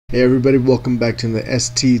Hey everybody, welcome back to the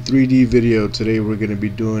ST3D video. Today we're going to be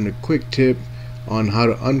doing a quick tip on how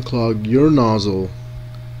to unclog your nozzle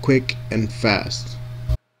quick and fast.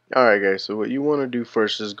 Alright guys, so what you want to do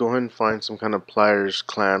first is go ahead and find some kind of pliers,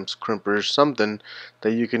 clamps, crimpers, something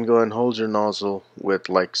that you can go ahead and hold your nozzle with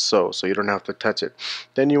like so you don't have to touch it.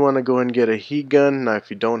 Then you want to go ahead and get a heat gun. Now if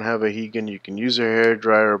you don't have a heat gun, you can use a hair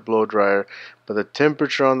dryer or blow dryer, but the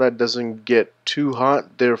temperature on that doesn't get too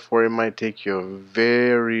hot, therefore it might take you a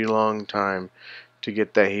very long time to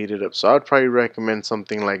get that heated up. So I'd probably recommend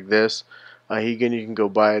something like this. A heat gun, you can go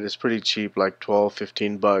buy it, it's pretty cheap, like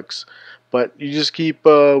 12-15 bucks. But you just keep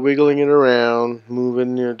wiggling it around,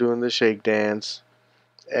 moving, doing the shake dance.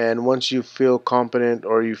 And once you feel competent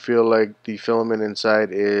or you feel like the filament inside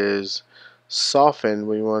is softened,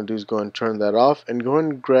 what you want to do is go and turn that off and go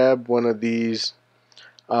and grab one of these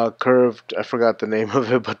curved, I forgot the name of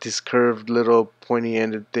it, but these curved little pointy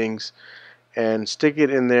ended things, and stick it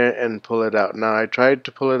in there and pull it out. Now I tried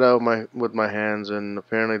to pull it out with my hands, and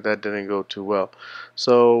apparently that didn't go too well.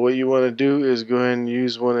 So what you want to do is go ahead and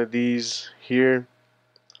use one of these here,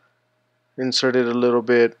 insert it a little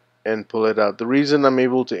bit and pull it out. The reason I'm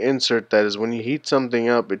able to insert that is when you heat something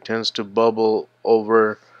up, it tends to bubble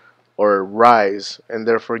over or rise, and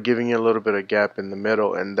therefore giving you a little bit of gap in the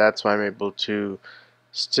middle, and that's why I'm able to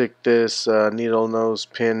stick this needle nose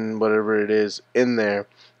pin, whatever it is, in there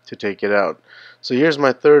to take it out. So here's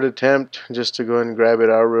my third attempt, just to go ahead and grab it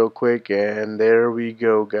out real quick, and there we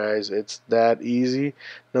go guys. It's that easy.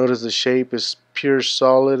 Notice the shape is pure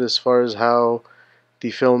solid as far as how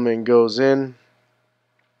the filament goes in,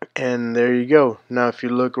 and there you go. Now if you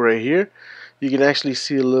look right here, you can actually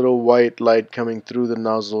see a little white light coming through the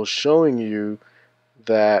nozzle showing you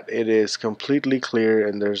that it is completely clear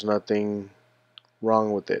and there's nothing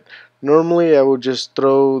wrong with it. Normally I would just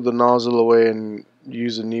throw the nozzle away and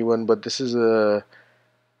use a new one, but this is a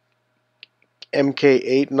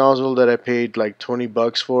MK8 nozzle that I paid like 20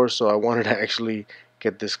 bucks for, so I wanted to actually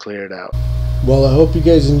get this cleared out. Well, I hope you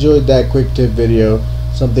guys enjoyed that quick tip video.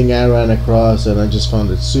 Something I ran across and I just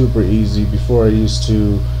found it super easy. Before I used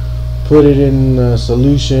to put it in a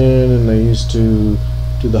solution, and I used to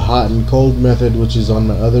do the hot and cold method, which is on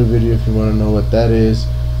my other video if you want to know what that is.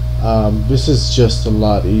 This is just a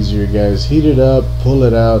lot easier guys. Heat it up, pull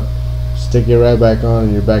it out, stick it right back on,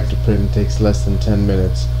 and you're back to print. It takes less than 10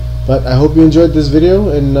 minutes. But I hope you enjoyed this video,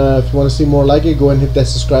 and if you want to see more like it, go ahead and hit that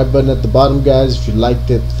subscribe button at the bottom guys. If you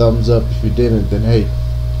liked it, thumbs up. If you didn't, then hey,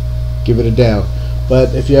 give it a down.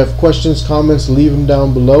 But if you have questions, comments, leave them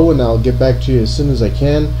down below and I'll get back to you as soon as I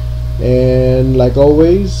can. And like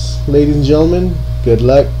always, ladies and gentlemen, good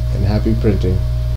luck and happy printing.